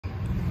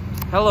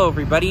Hello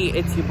everybody,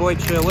 it's your boy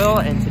Chill Will,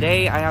 and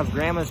today I have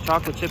Grandma's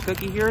chocolate chip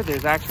cookie here.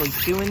 There's actually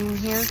 2 in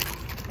here,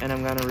 and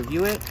I'm gonna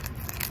review it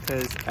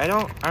because I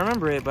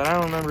remember it, but I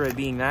don't remember it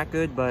being that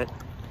good. But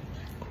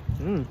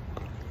it's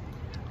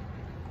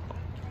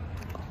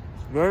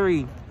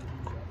very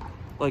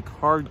like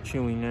hard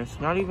chewiness,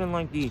 not even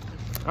like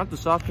not the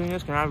soft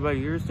chewiness can have by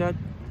your ears dead,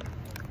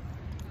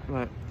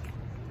 but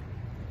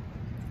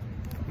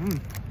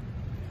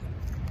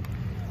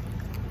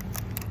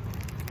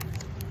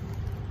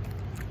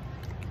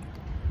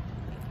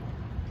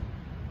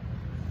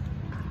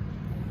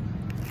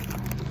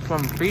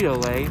from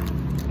Frito-Lay,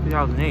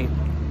 2008.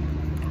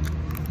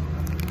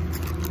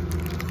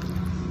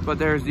 But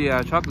there's the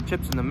chocolate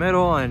chips in the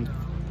middle, and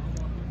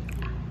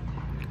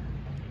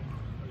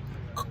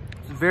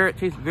it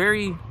tastes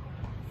very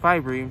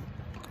fibery,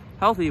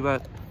 healthy,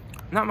 but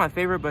not my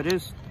favorite, but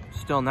is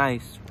still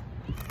nice.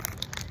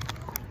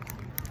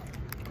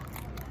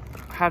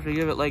 I have to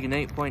give it like an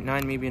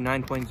 8.9, maybe a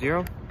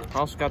 9.0.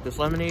 Also got this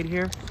lemonade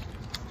here,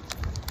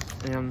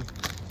 and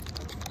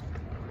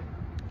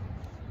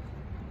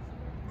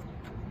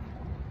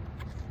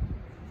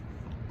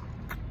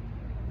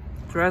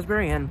it's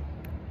raspberry, and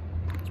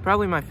it's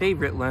probably my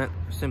favorite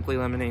Simply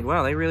Lemonade.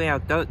 Wow, they really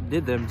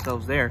outdid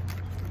themselves there.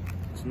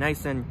 It's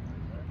nice and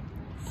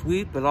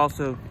sweet, but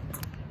also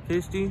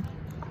tasty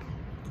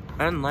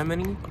and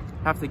lemony.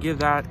 Have to give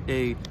that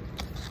maybe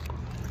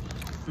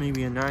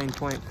a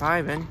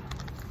 9.5, and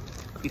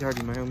eat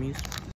hardy, my homies.